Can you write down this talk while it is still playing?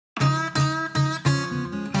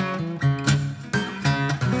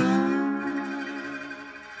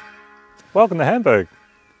Welcome to Hamburg.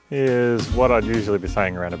 Here's what I'd usually be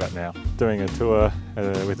saying around about now. Doing a tour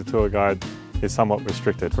with a tour guide is somewhat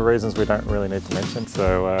restricted for reasons we don't really need to mention.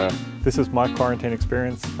 So this is my quarantine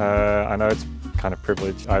experience. I know it's kind of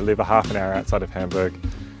privileged. I live a half an hour outside of Hamburg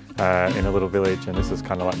in a little village, and this is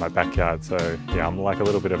kind of like my backyard. So yeah, I'm like a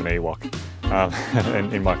little bit of an Ewok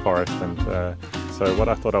in my forest. And so what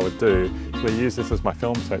I thought I would do is use this as my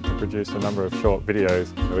film set to produce a number of short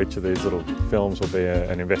videos. So each of these little films will be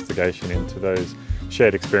an investigation into those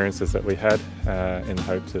shared experiences that we had in the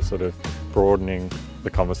hope to sort of broadening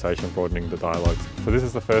the conversation, broadening the dialogues. So this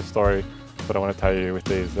is the first story that I want to tell you with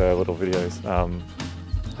these little videos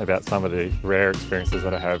about some of the rare experiences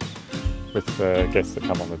that I have with guests that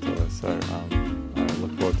come on the tour. So I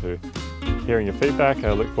look forward to hearing your feedback.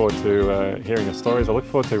 I look forward to hearing your stories. I look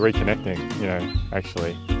forward to reconnecting,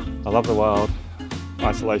 actually. I love the wild.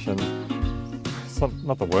 Isolation, it's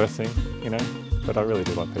not the worst thing, but I really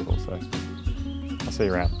do love people, so I'll see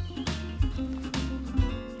you around.